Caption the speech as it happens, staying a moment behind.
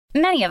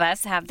Many of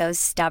us have those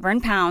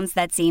stubborn pounds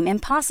that seem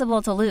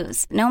impossible to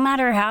lose, no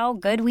matter how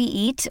good we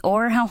eat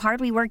or how hard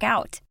we work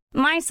out.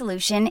 My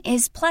solution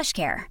is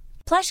PlushCare.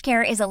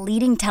 PlushCare is a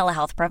leading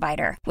telehealth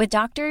provider with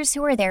doctors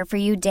who are there for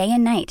you day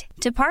and night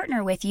to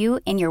partner with you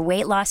in your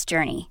weight loss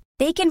journey.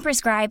 They can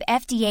prescribe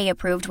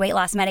FDA-approved weight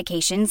loss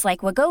medications like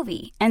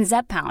Wegovy and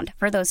Zepbound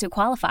for those who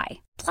qualify.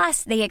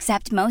 Plus, they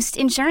accept most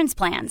insurance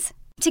plans.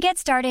 To get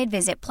started,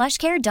 visit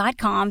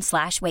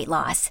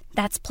plushcare.com/weightloss.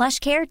 That's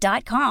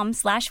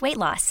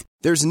plushcare.com/weightloss.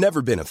 There's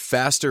never been a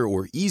faster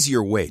or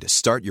easier way to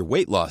start your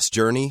weight loss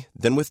journey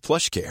than with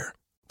PlushCare.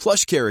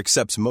 PlushCare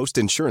accepts most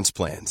insurance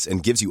plans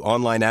and gives you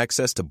online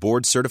access to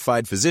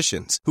board-certified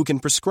physicians who can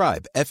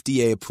prescribe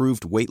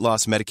FDA-approved weight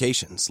loss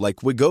medications like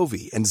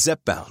Wegovy and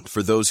Zepbound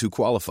for those who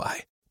qualify.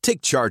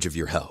 Take charge of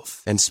your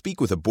health and speak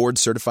with a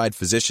board-certified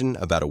physician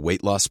about a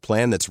weight loss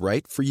plan that's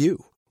right for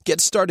you. Get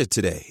started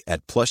today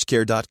at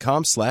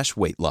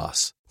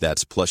plushcare.com/weightloss.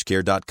 That's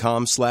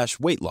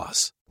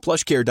plushcare.com/weightloss.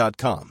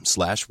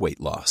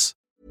 plushcare.com/weightloss.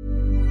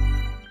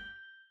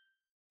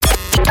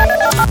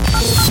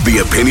 The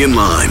Opinion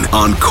Line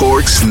on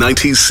Cork's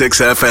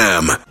 96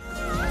 FM.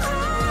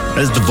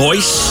 As the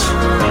voice,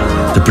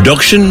 the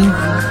production,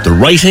 the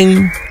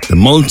writing, the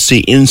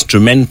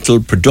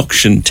multi-instrumental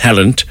production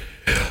talent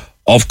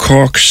of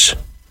Cork's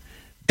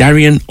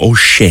Darian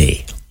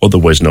O'Shea,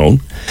 otherwise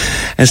known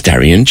as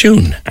Darian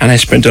June. And I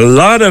spent a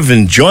lot of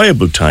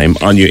enjoyable time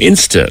on your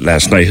Insta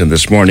last night and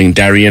this morning.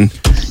 Darian,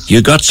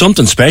 you got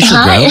something special,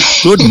 girl.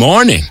 Good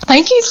morning.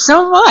 Thank you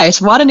so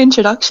much. What an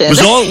introduction. Was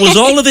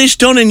all of this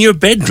done in your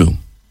bedroom?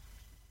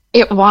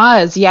 It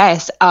was,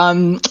 yes.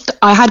 I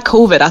had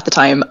COVID at the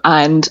time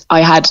and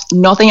I had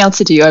nothing else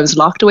to do. I was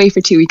locked away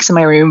for 2 weeks in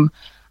my room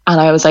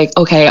and I was like,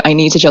 okay, I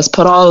need to just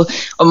put all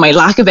of my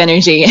lack of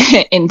energy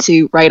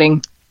into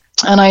writing.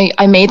 And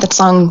I made that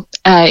song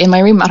in my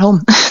room at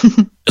home.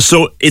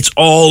 So it's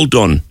all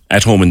done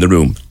at home in the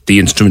room? The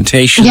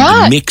instrumentation,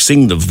 the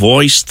mixing, the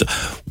voice.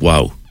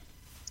 Wow.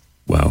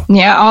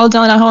 Yeah, all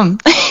done at home.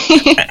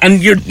 And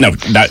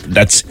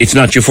it's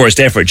not your first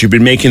effort. You've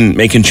been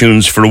making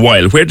tunes for a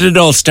while. Where did it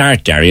all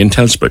start, Darian?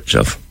 Tell us about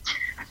yourself.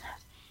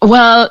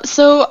 Well,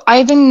 so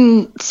I've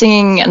been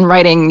singing and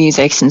writing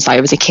music since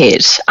I was a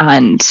kid,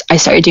 and I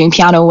started doing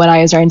piano when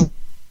I was around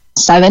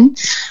 7.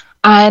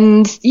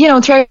 And,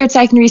 throughout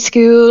secondary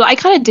school, I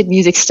kind of did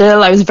music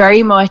still. I was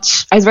very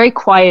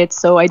quiet,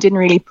 so I didn't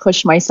really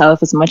push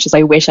myself as much as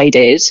I wish I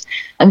did.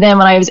 And then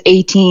when I was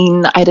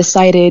 18, I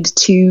decided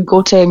to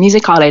go to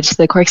music college,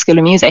 the Cork School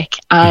of Music.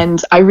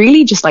 And I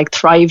really just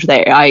thrived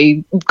there.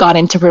 I got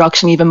into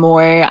production even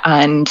more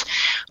and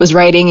was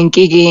writing and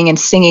gigging and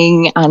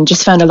singing and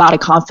just found a lot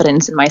of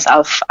confidence in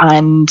myself.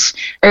 And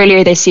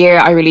earlier this year,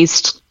 I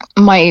released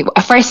my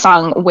first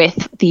song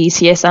with the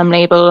CSM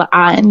label,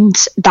 and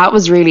that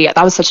was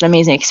such an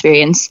amazing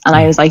experience. And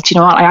I was like, do you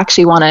know what, I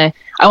actually want to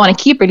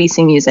keep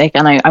releasing music,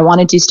 and I want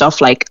to do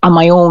stuff on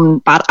my own,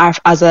 but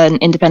as an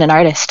independent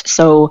artist.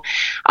 So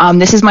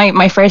this is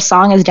my first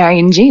song as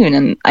Darian June,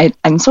 and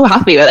I'm so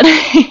happy with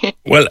it.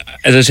 Well,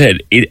 as I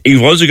said,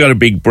 you've also got a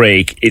big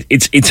break.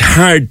 It's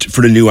hard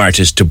for a new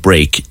artist to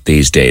break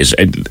these days,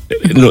 and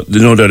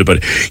no doubt about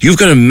it. You've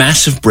got a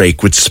massive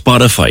break with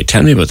Spotify.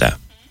 Tell me about that.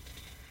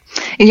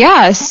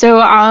 Yeah,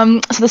 so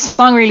the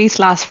song released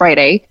last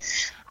Friday,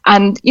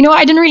 and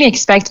I didn't really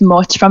expect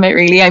much from it,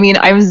 really. I mean,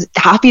 I was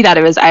happy that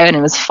it was out and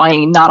it was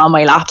finally not on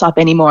my laptop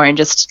anymore and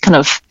just kind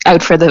of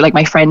out for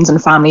my friends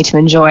and family to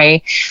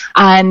enjoy.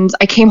 And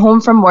I came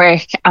home from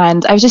work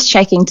and I was just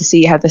checking to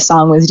see how the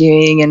song was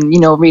doing and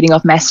reading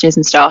up messages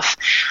and stuff.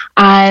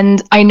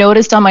 And I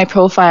noticed on my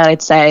profile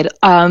it said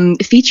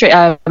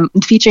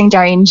featuring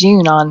Darian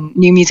June on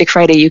New Music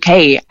Friday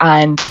UK,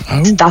 and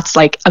that's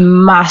a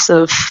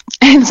massive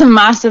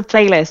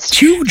playlist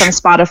Huge. From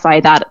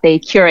Spotify that they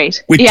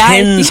curate with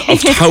tens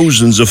of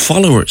thousands of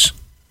followers.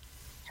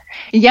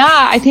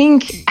 Yeah, I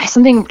think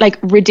something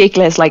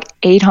ridiculous,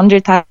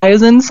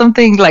 800,000,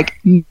 something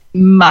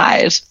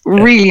mad,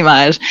 really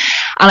mad.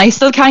 And I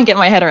still can't get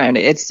my head around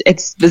it.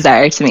 It's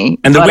bizarre to me.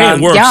 And the way it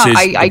works is...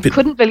 I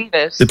couldn't believe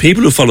it. The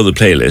people who follow the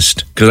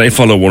playlist, because I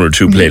follow one or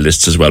two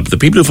playlists as well, but the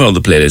people who follow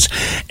the playlist,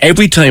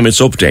 every time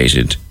it's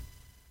updated,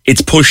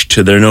 it's pushed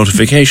to their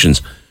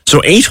notifications.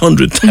 So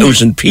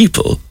 800,000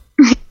 people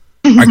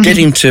are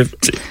getting to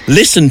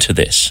listen to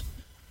this.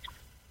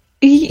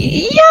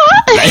 Yeah.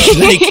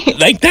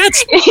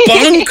 That's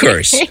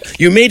bonkers.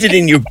 You made it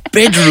in your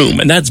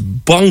bedroom and that's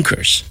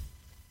bonkers.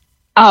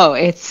 Oh,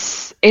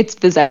 it's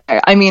bizarre.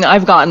 I mean,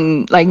 I've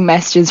gotten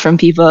messages from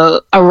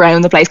people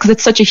around the place because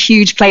it's such a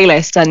huge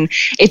playlist and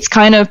it's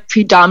kind of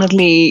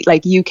predominantly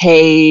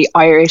UK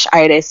Irish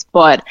artists,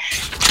 but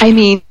I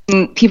mean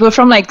people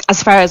from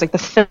as far as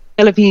the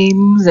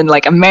Philippines and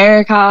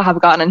America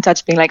have gotten in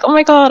touch being oh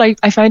my god,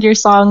 I found your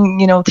song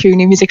through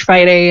New Music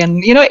Friday,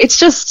 and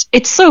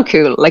it's so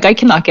cool. I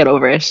cannot get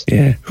over it.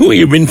 Yeah. Who are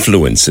your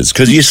influences?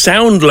 Because you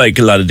sound like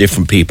a lot of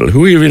different people.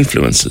 Who are your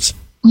influences?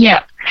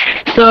 Yeah.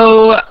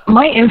 So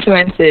my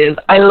influences,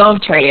 I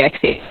love Charlie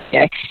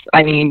XCX.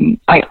 I mean,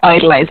 I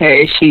idolize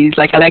her. She's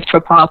like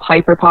electropop,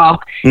 hyperpop.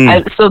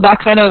 So that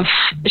kind of,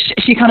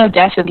 she kind of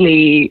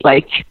definitely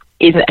like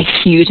is a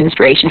huge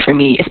inspiration for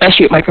me,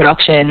 especially with my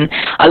production.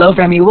 I love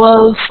Remy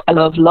Wolf. I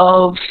love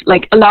Love.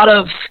 Like a lot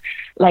of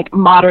like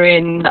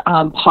modern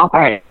pop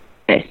artists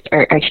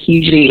are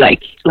hugely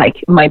like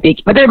my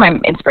big, but they're my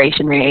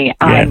inspiration really.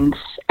 And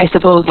I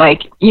suppose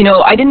like, you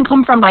know, I didn't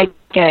come from like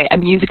a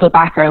musical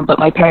background, but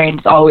my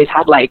parents always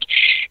had like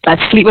that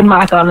Fleetwood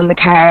Mac on in the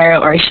car,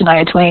 or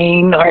Shania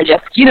Twain, or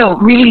just, you know,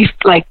 really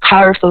like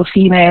powerful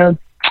female.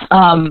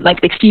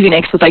 Like Stevie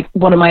Nicks was like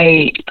one of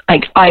my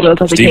like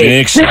idols as a kid. Stevie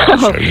Nicks,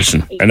 sure,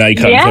 listen, an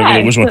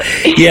icon. Was one.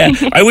 Yeah,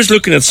 I was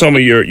looking at some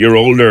of your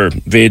older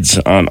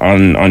vids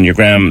on your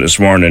gram this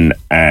morning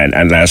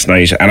and last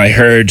night, and I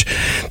heard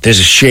there's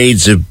a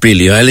shades of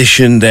Billie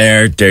Eilish in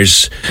there.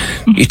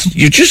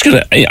 You're just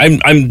gonna.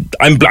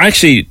 I'm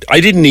actually, I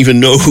didn't even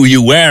know who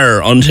you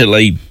were until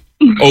I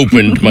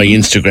opened my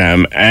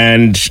Instagram,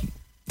 and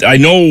I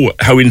know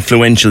how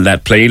influential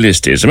that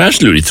playlist is. I'm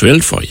absolutely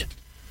thrilled for you.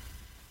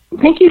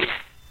 Thank you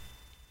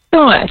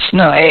so much.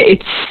 No,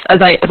 it's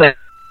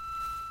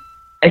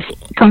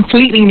it's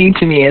completely new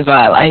to me as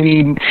well. I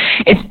mean,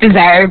 it's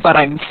bizarre, but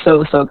I'm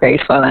so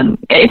grateful, and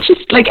it's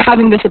just like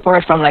having the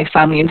support from like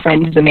family and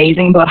friends is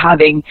amazing, but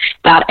having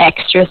that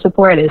extra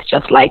support is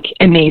just like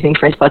amazing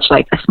for such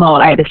like a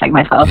small artist like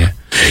myself. Yeah.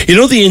 You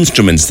know the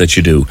instruments that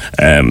you do.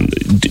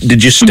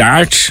 Did you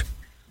start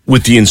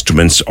with the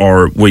instruments,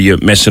 or were you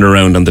messing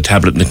around on the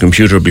tablet and the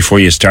computer before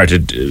you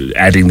started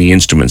adding the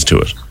instruments to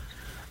it?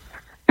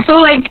 So,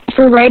 like,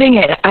 for writing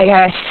it, I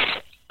guess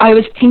I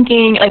was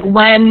thinking, like,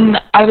 when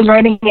I was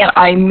writing it,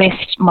 I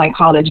missed my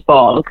college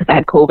ball because I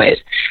had COVID.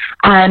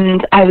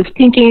 And I was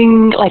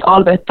thinking, like, all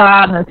about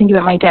that, and I was thinking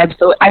about my deb.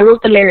 So I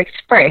wrote the lyrics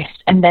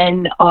first, and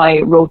then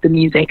I wrote the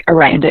music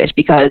around it,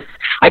 because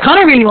I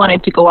kind of really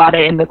wanted to go at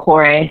it in the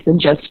chorus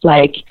and just,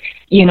 like,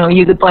 you know,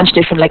 use a bunch of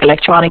different, like,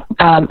 electronic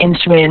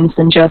instruments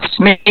and just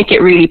make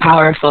it really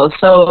powerful.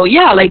 So,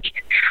 yeah, like,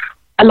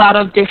 a lot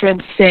of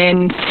different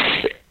synths.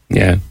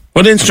 Yeah.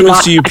 What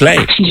instruments do you play?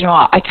 Actually, you know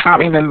what? I can't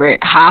remember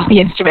half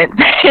the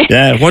instruments.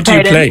 Yeah, what do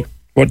you play?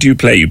 What do you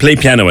play? You play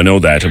piano, I know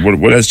that.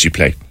 What else do you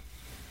play?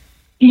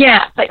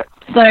 Yeah,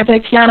 so I play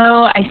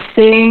piano, I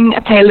sing, I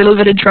play a little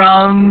bit of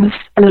drums,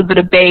 a little bit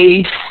of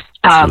bass,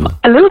 a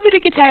little bit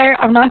of guitar.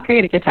 I'm not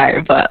great at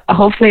guitar, but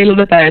hopefully a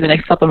little bit better the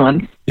next couple of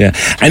months. Yeah,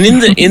 and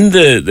in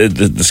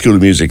the School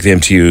of Music, the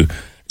MTU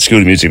School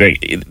of Music,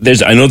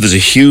 like, I know there's a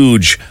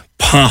huge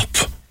pop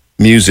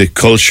music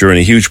culture and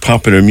a huge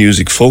popular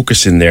music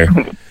focus in there.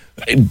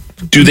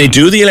 Do they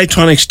do the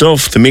electronic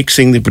stuff, the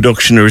mixing, the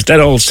production, or is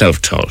that all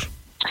self-taught?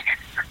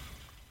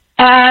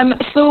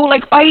 So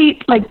like I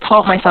like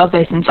taught myself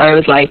this since I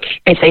was like,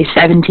 I say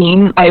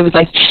 17. I was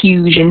like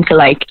huge into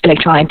like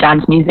electronic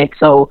dance music,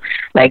 so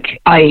like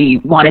I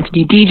wanted to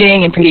do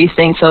DJing and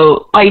producing,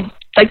 so I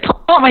like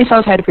taught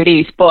myself how to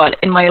produce. But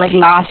in my like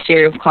last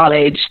year of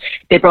college,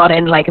 they brought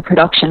in like a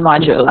production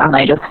module, and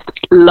I just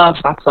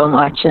loved that so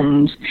much.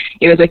 And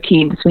it was with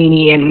Keane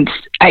Sweeney, and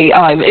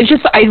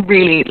I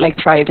really like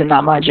thrived in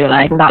that module. And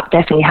I think that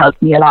definitely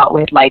helped me a lot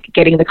with like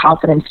getting the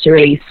confidence to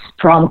release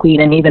Prom Queen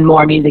and even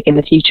more music in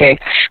the future.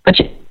 But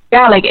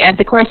yeah, like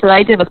the course that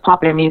I did was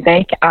popular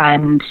music,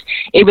 and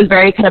it was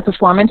very kind of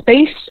performance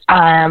based.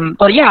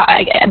 But yeah,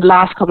 in the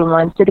last couple of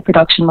months did a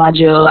production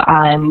module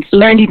and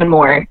learned even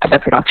more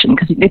about production,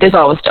 because there's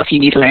always stuff you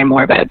need to learn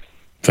more about.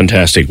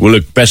 Fantastic. Well,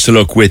 look, best of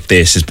luck with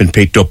this. It's been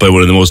picked up by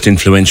one of the most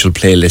influential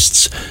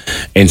playlists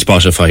in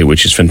Spotify,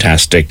 which is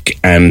fantastic,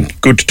 and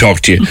good to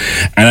talk to you.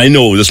 And I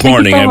know this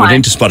morning I went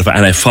into Spotify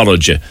and I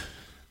followed you.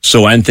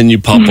 So, Anthony, you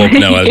pop up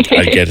now, I'll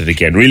get it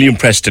again. Really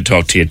impressed to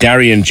talk to you.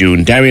 Darian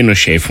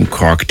O'Shea from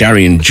Cork.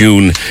 Darian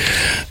June,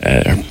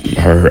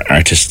 her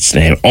artist's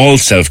name, all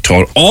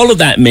self-taught. All of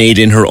that made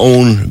in her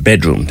own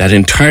bedroom. That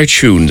entire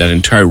tune, that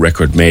entire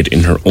record made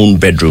in her own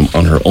bedroom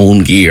on her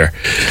own gear.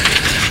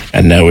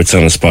 And now it's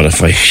on a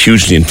Spotify,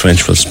 hugely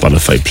influential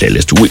Spotify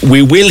playlist.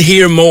 We will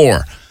hear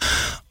more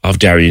of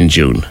Darian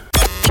June.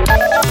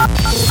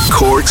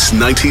 Cork's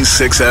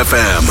 96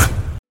 FM.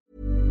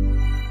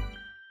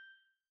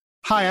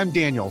 Hi, I'm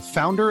Daniel,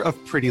 founder of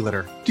Pretty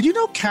Litter. Did you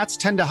know cats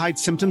tend to hide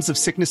symptoms of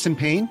sickness and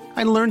pain?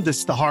 I learned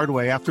this the hard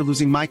way after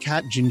losing my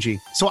cat, Gingy.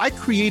 So I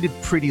created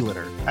Pretty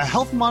Litter, a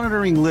health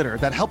monitoring litter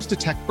that helps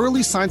detect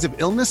early signs of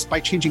illness by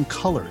changing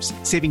colors,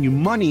 saving you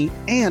money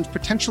and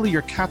potentially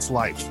your cat's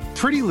life.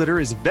 Pretty Litter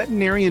is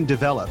veterinarian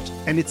developed,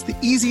 and it's the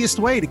easiest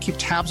way to keep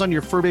tabs on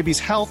your fur baby's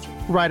health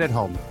right at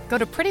home. Go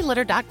to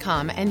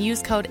prettylitter.com and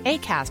use code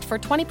ACAST for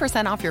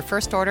 20% off your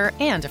first order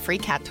and a free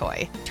cat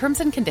toy.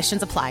 Terms and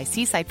conditions apply.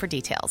 See site for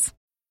details.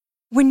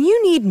 When you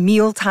need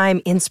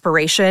mealtime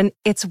inspiration,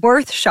 it's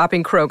worth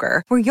shopping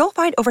Kroger, where you'll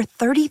find over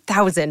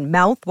 30,000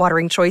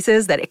 mouth-watering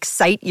choices that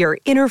excite your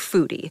inner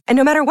foodie. And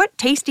no matter what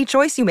tasty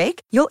choice you make,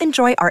 you'll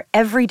enjoy our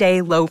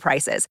everyday low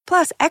prices,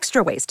 plus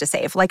extra ways to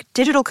save, like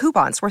digital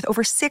coupons worth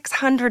over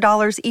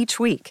 $600 each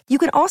week. You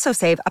can also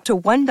save up to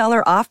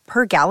 $1 off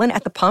per gallon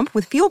at the pump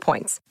with fuel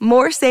points.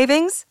 More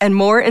savings and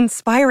more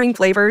inspiring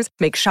flavors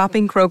make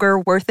shopping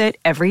Kroger worth it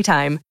every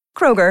time.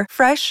 Kroger,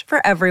 fresh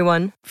for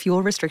everyone.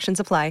 Fuel restrictions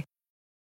apply.